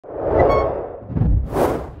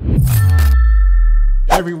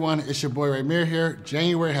everyone, it's your boy Ramier here.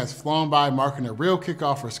 January has flown by, marking a real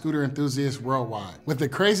kickoff for scooter enthusiasts worldwide. With the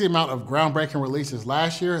crazy amount of groundbreaking releases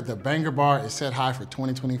last year, the banger bar is set high for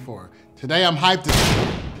 2024. Today I'm hyped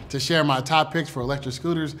to share my top picks for electric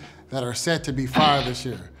scooters that are set to be fire this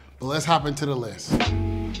year. But let's hop into the list.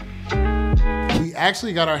 We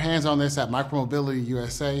actually got our hands on this at Micromobility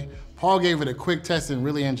USA. Paul gave it a quick test and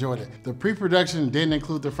really enjoyed it. The pre-production didn't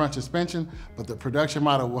include the front suspension, but the production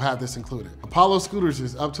model will have this included. Apolloscooters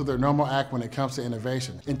is up to their normal act when it comes to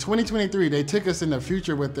innovation. In 2023, they took us in the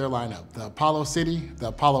future with their lineup. The Apollo City, the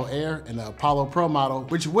Apollo Air, and the Apollo Pro model,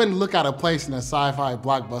 which wouldn't look out of place in a sci-fi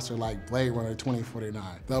blockbuster like Blade Runner 2049.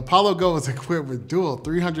 The Apollo Go is equipped with dual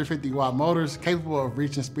 350-watt motors capable of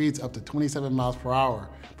reaching speeds up to 27 miles per hour,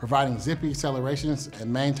 providing zippy accelerations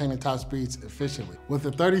and maintaining top speeds efficiently. With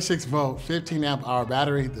a 36-volt, 15-amp-hour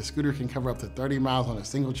battery, the scooter can cover up to 30 miles on a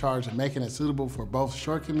single charge, making it suitable for both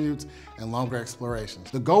short commutes and longer explorations.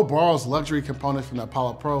 The Go borrows luxury components from the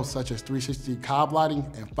Apollo Pro, such as 360 cob lighting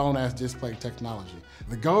and phone-as display technology.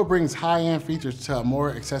 The Go brings high-end features to a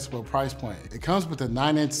more accessible price point. It comes with the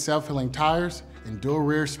 9-inch self-healing tires and dual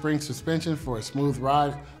rear spring suspension for a smooth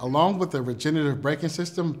ride, along with a regenerative braking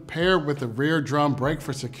system paired with a rear drum brake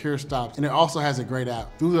for secure stops. And it also has a great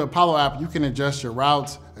app. Through the Apollo app, you can adjust your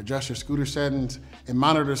routes, adjust your scooter settings, and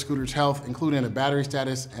monitor the scooter's health, including the battery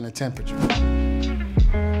status and the temperature.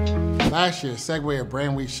 Last year, Segway, a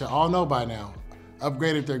brand we should all know by now,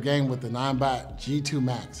 upgraded their game with the 9-bot G2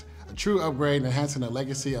 Max, a true upgrade enhancing the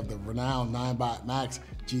legacy of the renowned 9-bot Max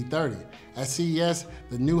G30. At CES,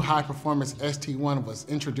 the new high-performance ST1 was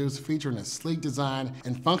introduced, featuring a sleek design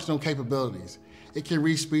and functional capabilities. It can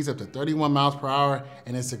reach speeds up to 31 miles per hour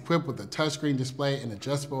and is equipped with a touchscreen display and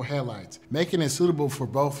adjustable headlights, making it suitable for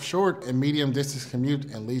both short and medium distance commute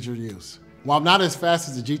and leisure use. While not as fast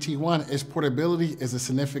as the GT1, its portability is a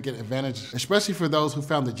significant advantage, especially for those who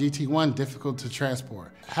found the GT1 difficult to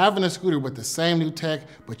transport. Having a scooter with the same new tech,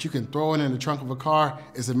 but you can throw it in the trunk of a car,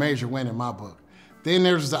 is a major win in my book. Then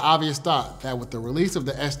there's the obvious thought that with the release of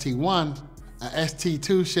the ST1, a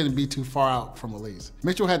ST2 shouldn't be too far out from release.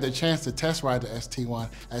 Mitchell had the chance to test ride the ST1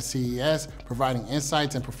 at CES, providing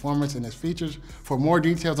insights and performance in its features. For more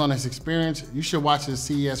details on his experience, you should watch the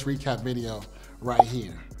CES recap video right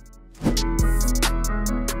here.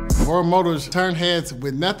 VoroMotors turned heads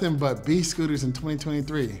with nothing but beast scooters in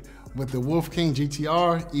 2023, with the Wolf King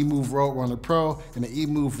GTR, eMove Roadrunner Pro, and the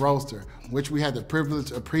eMove Roadster, which we had the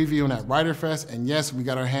privilege of previewing at Riderfest, and yes, we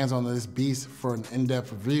got our hands on this beast for an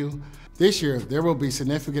in-depth review. This year, there will be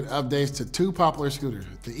significant updates to two popular scooters.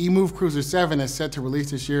 The eMove Cruiser 7 is set to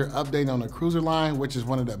release this year, updating on the Cruiser line, which is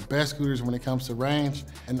one of the best scooters when it comes to range,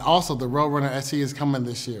 and also the Roadrunner SE is coming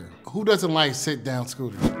this year. Who doesn't like sit-down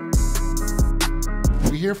scooters?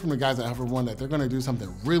 We hear from the guys at One that they're gonna do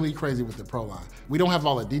something really crazy with the Pro line. We don't have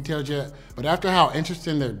all the details yet, but after how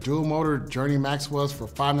interesting their dual motor Journey Max was for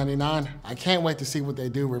 $599, I can't wait to see what they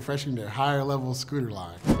do refreshing their higher level scooter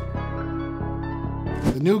line.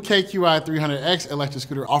 The new KQi300X electric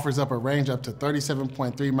scooter offers up a range up to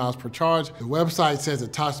 37.3 miles per charge. The website says a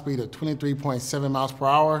top speed of 23.7 miles per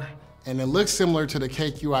hour. And it looks similar to the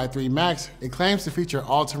KQi3 Max. It claims to feature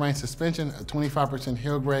all-terrain suspension, a 25%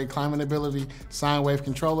 hill grade climbing ability, sine wave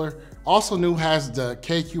controller. Also new has the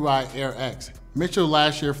KQi Air X. Mitchell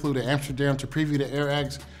last year flew to Amsterdam to preview the Air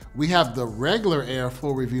X. We have the regular Air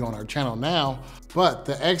full review on our channel now, but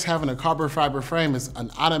the X having a carbon fiber frame is an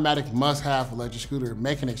automatic must-have electric scooter,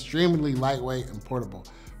 making it extremely lightweight and portable.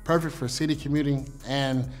 Perfect for city commuting,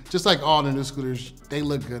 and just like all the new scooters, they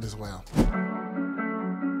look good as well.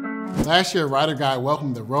 Last year, RIDERGUIDE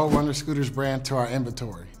welcomed the Roadrunnerscooters brand to our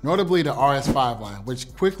inventory, notably the RS5 line,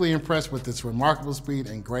 which quickly impressed with its remarkable speed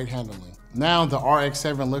and great handling. Now, the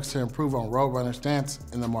RX7 looks to improve on Roadrunner's stance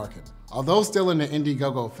in the market. Although still in the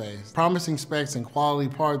Indiegogo phase, promising specs and quality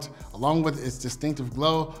parts, along with its distinctive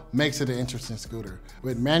glow, makes it an interesting scooter.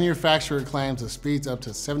 With manufacturer claims of speeds up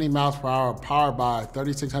to 70 miles per hour, powered by a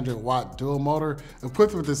 3600-watt dual motor,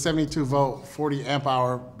 equipped with a 72-volt,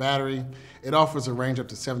 40-amp-hour battery, it offers a range up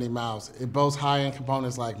to 70 miles. It boasts high-end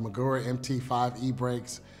components like Magura MT5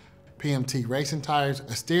 e-brakes, PMT racing tires,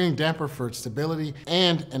 a steering damper for stability,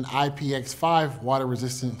 and an IPX5 water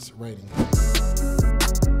resistance rating.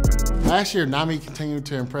 Last year, Nami continued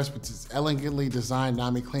to impress with its elegantly designed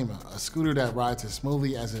Nami Klima, a scooter that rides as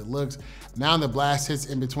smoothly as it looks. Now the Blast sits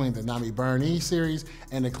in between the Nami Burn E series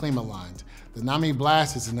and the Klima lines. The Nami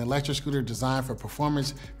Blast is an electric scooter designed for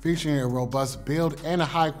performance, featuring a robust build and a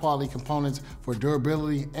high-quality components for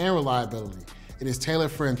durability and reliability. It is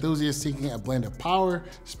tailored for enthusiasts seeking a blend of power,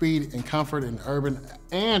 speed, and comfort in urban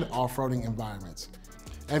and off-roading environments.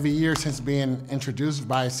 Every year since being introduced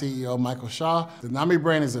by CEO Michael Shaw, the Ramier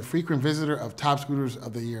brand is a frequent visitor of top scooters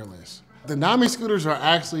of the year list. The Ramier scooters are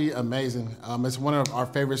actually amazing. It's one of our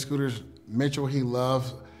favorite scooters. Mitchell, he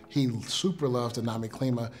super loves the Ramier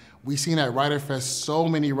Klima. We seen at Rider Fest, so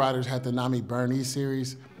many riders had the Ramier Bernese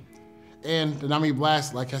series. And the Ramier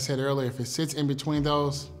Blast, like I said earlier, if it sits in between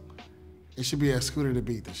those, it should be a scooter to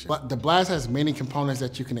beat this shit. But the Blast has many components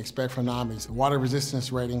that you can expect from Ramiers. Water resistance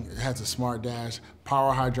rating, it has a smart dash,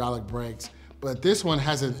 power hydraulic brakes, but this one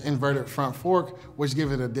has an inverted front fork, which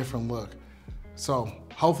gives it a different look. So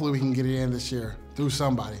hopefully we can get it in this year through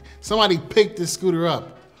somebody. Somebody picked this scooter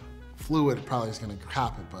up. Fluid probably is gonna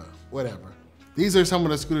cop it, but whatever. These are some of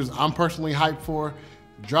the scooters I'm personally hyped for.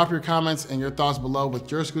 Drop your comments and your thoughts below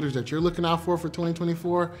with your scooters that you're looking out for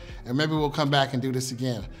 2024, and maybe we'll come back and do this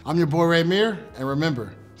again. I'm your boy Ramier, and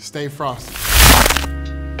remember, stay frosty.